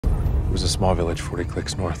It was a small village 40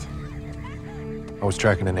 clicks north. I was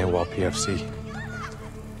tracking an AWOL PFC.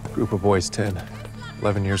 A group of boys, 10,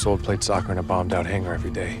 11 years old, played soccer in a bombed-out hangar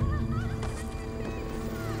every day.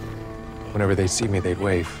 Whenever they'd see me, they'd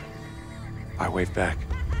wave. I waved back.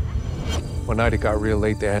 One night it got real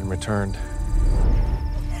late, they hadn't returned.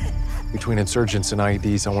 Between insurgents and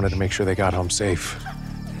IEDs, I wanted to make sure they got home safe.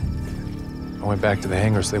 I went back to the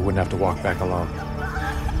hangar so they wouldn't have to walk back alone.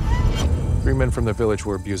 3 men from the village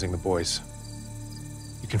were abusing the boys.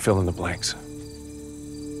 You can fill in the blanks.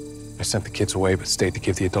 I sent the kids away, but stayed to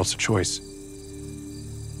give the adults a choice.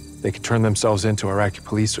 They could turn themselves into Iraqi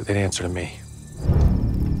police or they'd answer to me.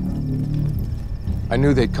 I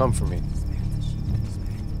knew they'd come for me.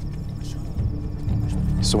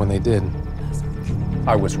 So when they did,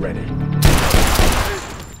 I was ready.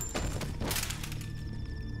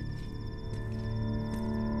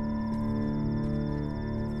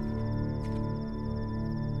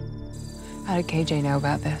 How did KJ know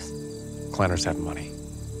about this? Clanners have money.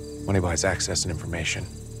 Money buys access and information.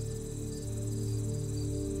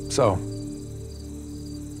 So,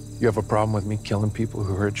 you have a problem with me killing people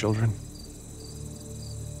who hurt children?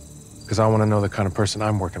 Because I want to know the kind of person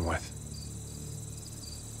I'm working with.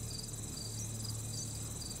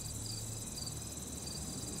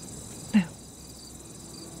 No.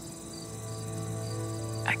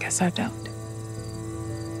 I guess I don't.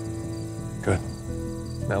 Good.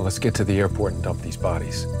 Now let's get to the airport and dump these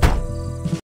bodies.